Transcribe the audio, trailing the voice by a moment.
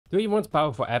Do you want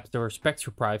powerful apps that respect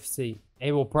your privacy and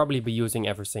you will probably be using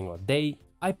every single day?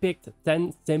 I picked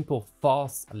 10 simple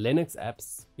FOSS Linux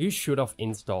apps you should have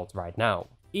installed right now.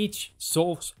 Each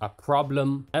solves a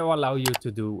problem and will allow you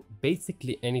to do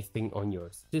basically anything on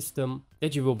your system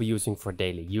that you will be using for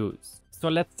daily use. So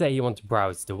let's say you want to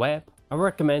browse the web. I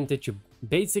recommend that you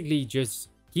basically just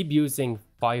keep using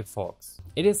Firefox.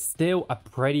 It is still a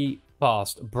pretty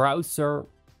fast browser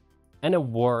and it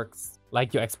works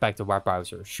like you expect a web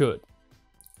browser should.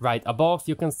 Right above,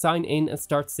 you can sign in and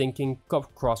start syncing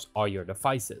across all your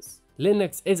devices.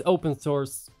 Linux is open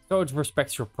source, so it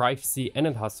respects your privacy and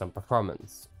it has some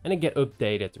performance. And it gets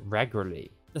updated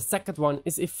regularly. The second one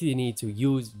is if you need to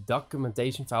use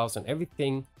documentation files and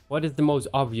everything. What is the most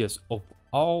obvious of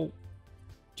all?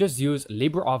 Just use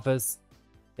LibreOffice.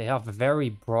 They have a very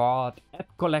broad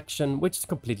app collection which is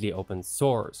completely open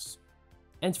source.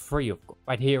 And free of course.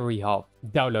 Right here we have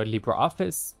download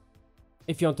LibreOffice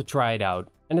if you want to try it out.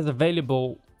 And it's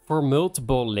available for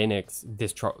multiple Linux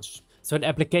distros. So the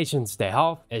applications they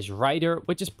have is Writer,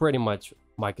 which is pretty much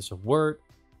Microsoft Word,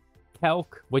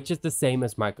 Calc, which is the same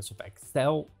as Microsoft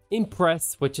Excel,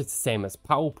 Impress, which is the same as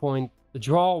PowerPoint,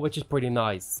 Draw, which is pretty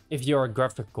nice if you're a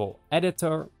graphical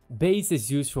editor, Base is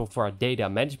useful for a data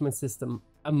management system,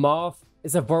 and Math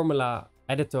is a formula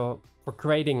editor for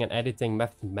creating and editing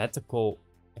mathematical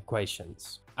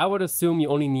equations. I would assume you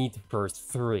only need the first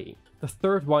three. The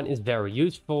third one is very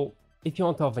useful if you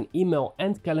want to have an email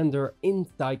and calendar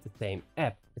inside the same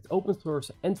app. It's open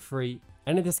source and free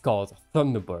and it is called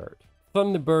Thunderbird.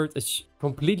 Thunderbird is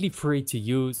completely free to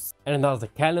use and it has a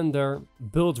calendar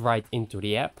built right into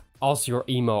the app. Also your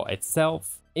email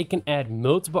itself. It can add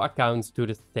multiple accounts to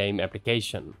the same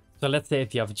application. So let's say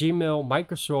if you have Gmail,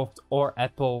 Microsoft or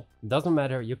Apple, doesn't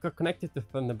matter, you can connect it to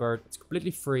Thunderbird. It's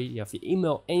completely free. You have your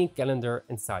email and your calendar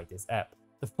inside this app.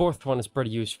 The fourth one is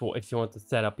pretty useful if you want to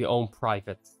set up your own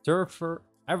private server.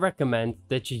 I recommend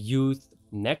that you use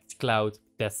Nextcloud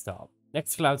Desktop.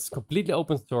 Nextcloud is completely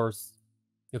open source.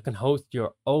 You can host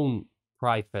your own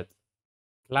private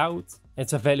cloud.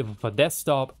 It's available for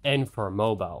desktop and for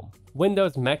mobile.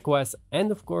 Windows, macOS,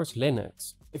 and of course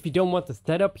Linux. If you don't want to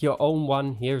set up your own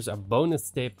one, here's a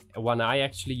bonus tip. One I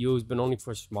actually use, but only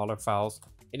for smaller files.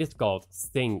 It is called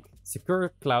Sync.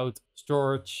 Secure cloud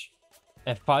storage.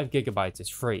 And 5 GB is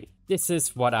free. This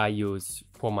is what I use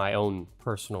for my own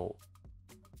personal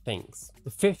things.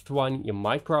 The fifth one you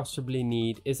might possibly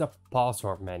need is a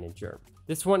password manager.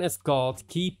 This one is called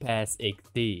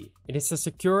KeePassXC. It is a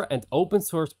secure and open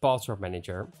source password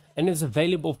manager and is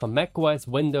available for macOS,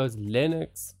 Windows,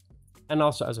 Linux, and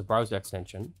also as a browser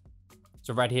extension.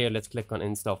 So right here, let's click on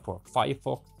install for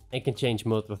Firefox. You can change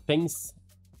multiple things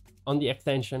on the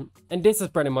extension. And this is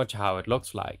pretty much how it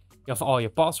looks like. You have all your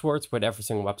passwords with every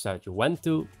single website you went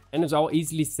to, and it's all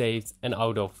easily saved and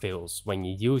auto-fills when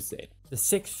you use it. The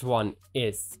sixth one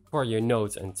is for your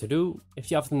notes and to-do.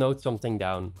 If you have to note something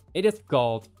down, it is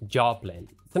called Joplin.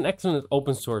 It's an excellent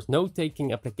open source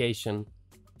note-taking application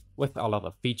with a lot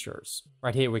of features.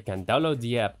 Right here we can download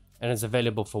the app and it's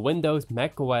available for Windows,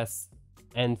 macOS,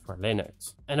 and for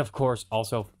Linux. And of course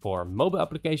also for mobile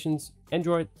applications,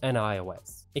 Android and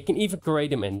iOS. You can even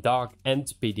create them in doc and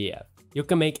PDF. You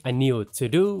can make a new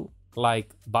to-do,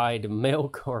 like buy the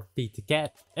milk or feed the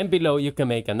cat. And below you can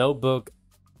make a notebook,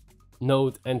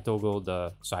 note and toggle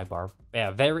the sidebar.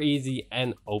 Yeah, very easy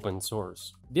and open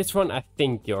source. This one I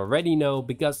think you already know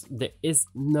because there is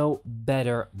no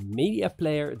better media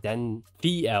player than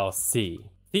VLC.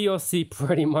 VLC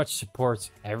pretty much supports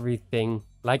everything,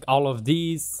 like all of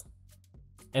these,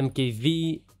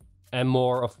 MKV and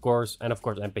more of course, and of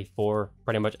course MP4,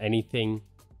 pretty much anything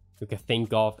you can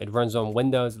think of. It runs on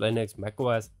Windows, Linux,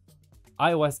 macOS,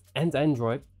 iOS and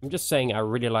Android. I'm just saying I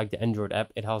really like the Android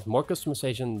app. It has more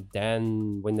customization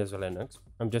than Windows or Linux.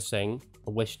 I'm just saying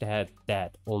I wish they had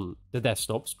that on the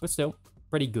desktops, but still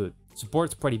pretty good.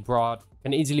 Support's pretty broad.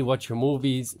 Can easily watch your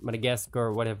movies,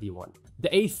 Madagascar, whatever you want.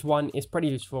 The eighth one is pretty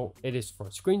useful. It is for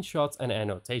screenshots and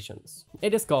annotations.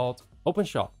 It is called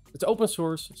OpenShot. It's open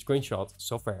source screenshot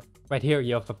software. Right here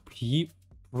you have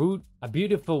a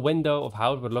beautiful window of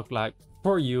how it would look like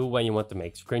for you when you want to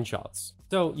make screenshots.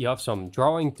 So you have some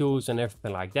drawing tools and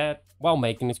everything like that while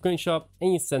making a screenshot,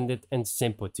 and you send it and it's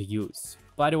simple to use.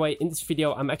 By the way, in this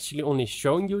video I'm actually only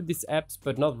showing you these apps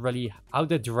but not really how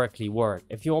they directly work.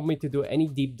 If you want me to do any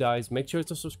deep dives, make sure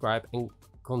to subscribe and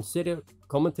consider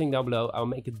commenting down below. I'll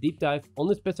make a deep dive on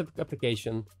the specific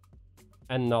application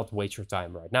and not waste your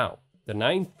time right now. The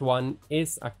ninth one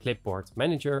is a clipboard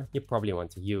manager you probably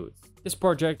want to use. This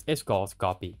project is called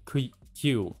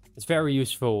Queue. It's very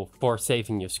useful for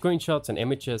saving your screenshots and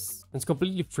images. It's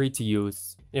completely free to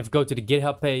use. If you go to the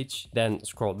GitHub page, then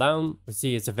scroll down, you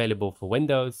see it's available for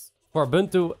Windows, for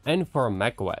Ubuntu and for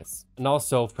macOS, and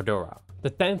also Fedora. The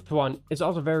 10th one is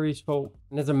also very useful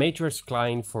and is a Matrix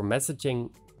client for messaging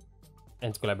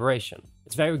and collaboration.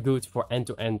 It's very good for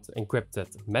end-to-end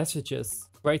encrypted messages,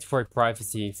 great for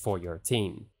privacy for your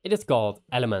team. It is called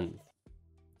Element.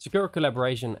 Secure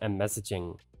collaboration and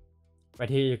messaging. Right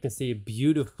here you can see a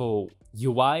beautiful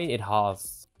UI it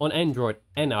has on Android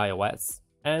and iOS,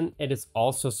 and it is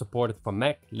also supported for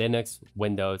Mac, Linux,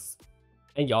 Windows,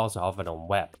 and you also have it on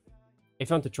web. If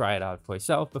you want to try it out for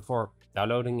yourself before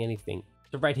downloading anything.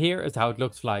 So right here is how it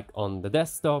looks like on the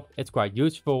desktop. It's quite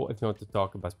useful if you want to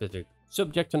talk about specific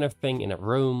subjects and everything in a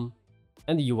room,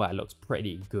 and the UI looks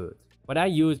pretty good. What I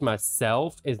use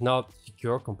myself is not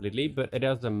secure completely, but it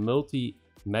has a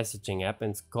multi-messaging app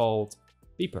and it's called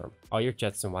Beeper. All your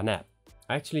chats in one app.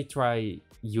 I actually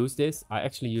use this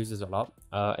a lot.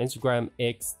 Instagram,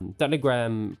 X,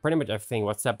 Telegram, pretty much everything.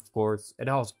 WhatsApp, of course. It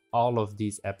has all of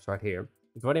these apps right here.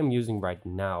 It's what I'm using right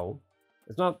now.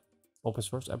 It's not open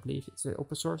source, I believe. Is it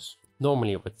open source?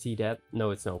 Normally I would see that.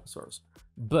 No, it's not open source.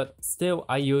 But still,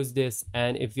 I use this.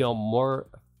 And if you want more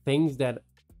things that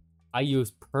I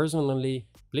use personally,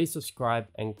 please subscribe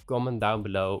and comment down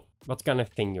below what kind of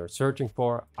thing you're searching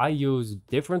for. I use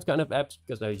different kind of apps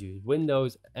because I use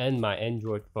Windows and my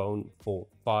Android phone for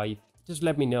 5. Just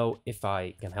let me know if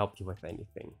I can help you with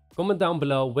anything. Comment down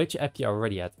below which app you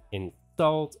already had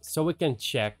installed so we can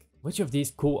check which of these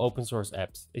cool open source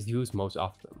apps is used most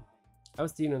often. I will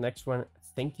see you in the next one.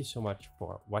 Thank you so much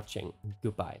for watching.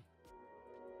 Goodbye.